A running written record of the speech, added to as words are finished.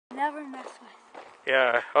never mess with.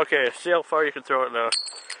 Yeah, okay, see how far you can throw it now.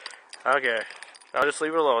 Okay, I'll just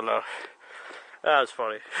leave it alone now. That was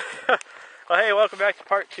funny. Well, hey, welcome back to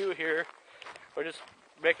part 2 here. We're just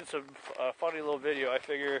making some funny little video. I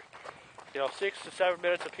figure, 6 to 7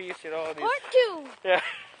 minutes a piece, These, Part 2! Yeah,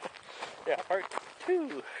 yeah, part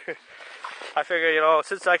 2. I figure,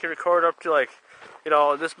 since I can record up to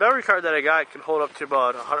this memory card that I got can hold up to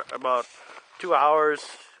about 2 hours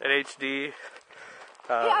in HD.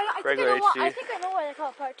 Regular HD. I think I know why they call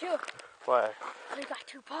it part 2. Why? We got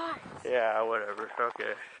 2 parts. Yeah, whatever.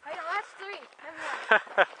 Okay. I know, that's 3. Never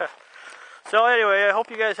mind. So anyway, I hope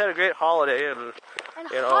you guys had a great holiday and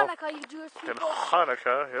Hanukkah, you Jewish people. And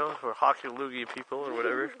Hanukkah, for hockey loogie people or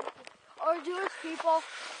whatever. Or Jewish people.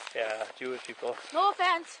 Yeah, Jewish people. No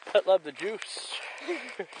offense. I love the juice.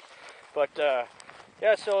 But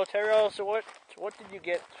yeah, so TYREL, so what did you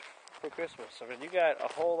get for Christmas? I mean, you got a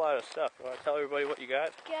whole lot of stuff. You want to tell everybody what you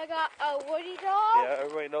got? Okay, I got a Woody doll. Yeah,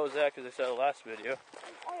 everybody knows that because they saw the last video.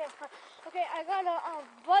 Oh yeah. Okay, I got a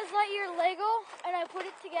Buzz Lightyear Lego, and I put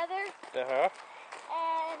it together. And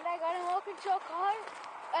I got a remote control car.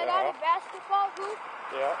 I got a basketball hoop.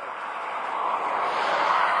 Yeah.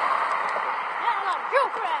 And a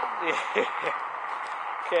girlfriend.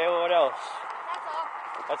 Okay, well, what else? That's all.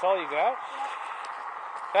 That's all you got? Yeah.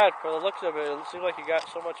 God, for the looks of it, it seems like you got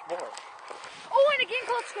so much more. Oh, and a game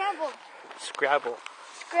called Scramble. Scrabble.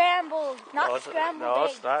 Scrambled, not scrambled. No,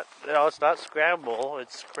 it's not. No, it's not Scramble.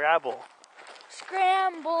 It's Scrabble.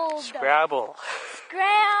 Scrambled. Scrabble.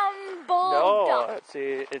 Scrambled. No,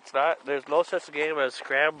 see, it's not. There's no such game as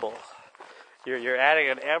Scramble. You're adding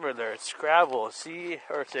an M in there. It's Scrabble.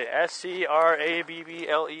 S-C-R-A-B-B-L-E.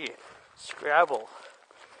 Scrabble.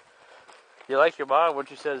 You like your mom when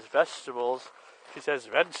she says vegetables. She says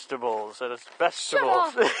vegetables, and it's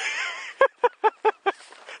vegetables.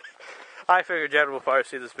 I figured Jen will probably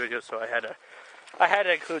see this video, so I had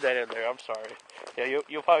to include that in there. I'm sorry. Yeah,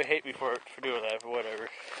 you'll probably hate me for doing that, but whatever.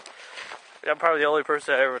 I'm probably the only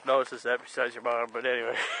person that ever notices that besides your mom, but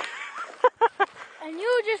anyway. And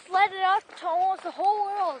you just let it out to almost the whole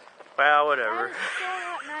world. Well, whatever. That is so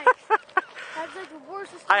not nice. That's like the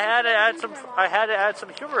worst. I had to add some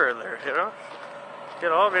humor in there, I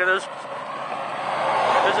mean, there's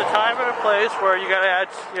a time and a place where you gotta add,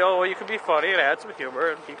 where you can be funny and add some humor,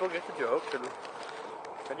 and people get the joke, and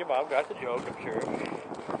your mom got the joke, I'm sure.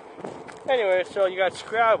 Anyway, so you got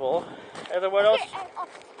Scrabble, and then what else?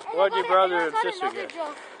 What did your brother and sister get?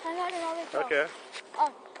 I got another joke. Okay.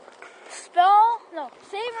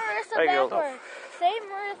 Say Marissa backwards. Say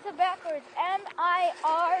Marissa backwards.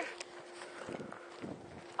 M-I-R-I-S-S-A.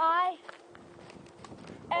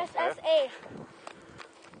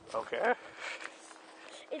 Okay.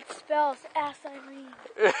 It spells Irene.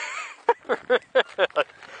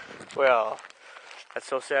 Well, that's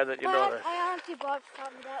so sad that you know that. My Auntie Bob's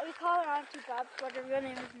taught me that. We call her Auntie Bob, but her real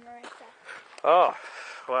name is Marissa. Oh,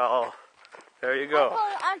 well, there you go. I call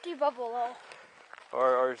her Auntie Bubble.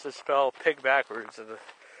 Or just spell pig backwards and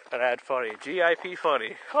add funny. G-I-P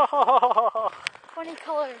funny. Funny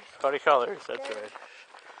colors. Funny colors, that's right.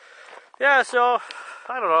 Yeah, so,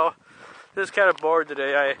 I don't know. Just kind of bored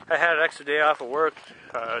today. I had an extra day off of work.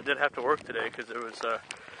 I didn't have to work today because there was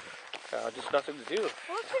just nothing to do.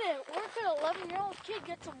 Where could an 11-year-old kid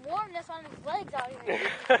get some warmness on his legs out here?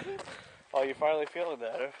 Oh, you're finally feeling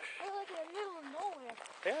that, huh? We're like in the middle of nowhere.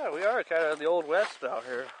 Yeah, we are kind of in the old west out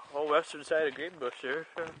here. Old western side of Greenbush here.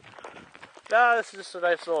 No, this is just a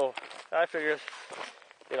nice little, I figure,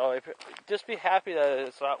 just be happy that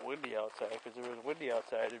it's not windy outside, because if it was windy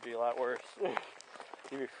outside, it'd be a lot worse.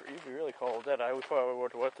 You'd be really cold then. I probably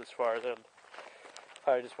wouldn't have went this far then.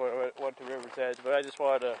 I just went to River's Edge, but I just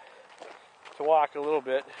wanted to walk a little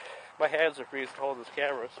bit. My hands are freezing to hold this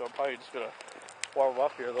camera, so I'm probably just going to warm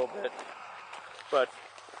up here a little bit. But,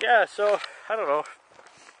 yeah, so, I don't know.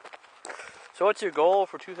 So what's your goal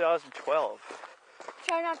for 2012?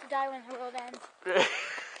 Try not to die when the world ends.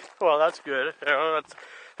 Well, that's good. I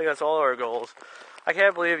think that's all our goals. I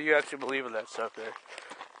can't believe you actually believe in that stuff there.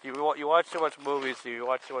 You watch too much movies, you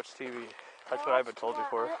watch too much TV. That's what I've been told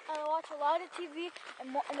before. I watch a lot of TV,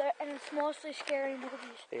 and it's mostly scary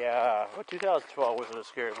movies. Yeah, but 2012 wasn't a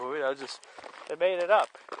scary movie. That was just, they made it up.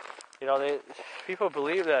 People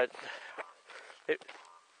believe that.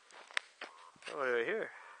 What do I hear?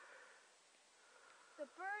 The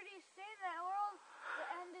birdies say that the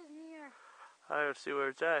end is near. I don't see where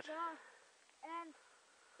it's at. The end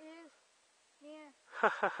is near.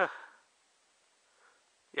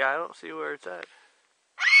 Yeah, I don't see where it's at.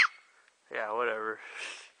 Yeah, whatever.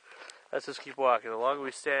 Let's just keep walking. The longer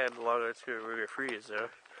we stand, the longer we're going to freeze,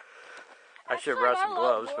 I should have brought some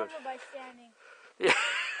gloves, but... by standing. Yeah,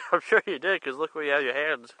 I'm sure you did, because look where you have your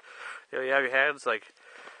hands. You know, you have your hands, like,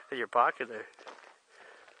 in your pocket there.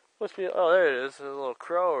 Must be, oh, there it is, a little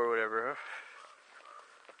crow or whatever, huh?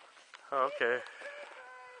 Oh, okay.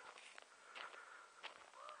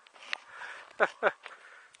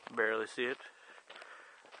 Barely see it.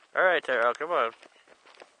 Alright, Tyrell, come on.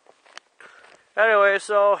 Anyway,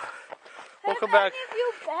 so, we'll come back.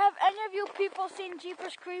 Have any of you people seen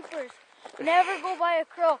Jeepers Creepers? Never go by a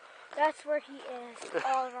crow. That's where he is,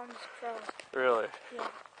 all around this crow. Really? Yeah.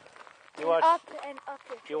 You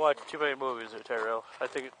watch too many movies there, Tyrell. I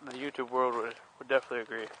think the YouTube world would definitely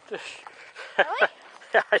agree. Really?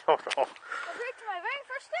 Yeah, I don't know. Agreed to my very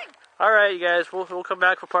first thing. Alright, you guys, we'll come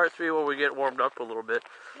back for part 3 when we get warmed up a little bit.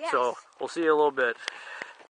 Yes. So, we'll see you in a little bit.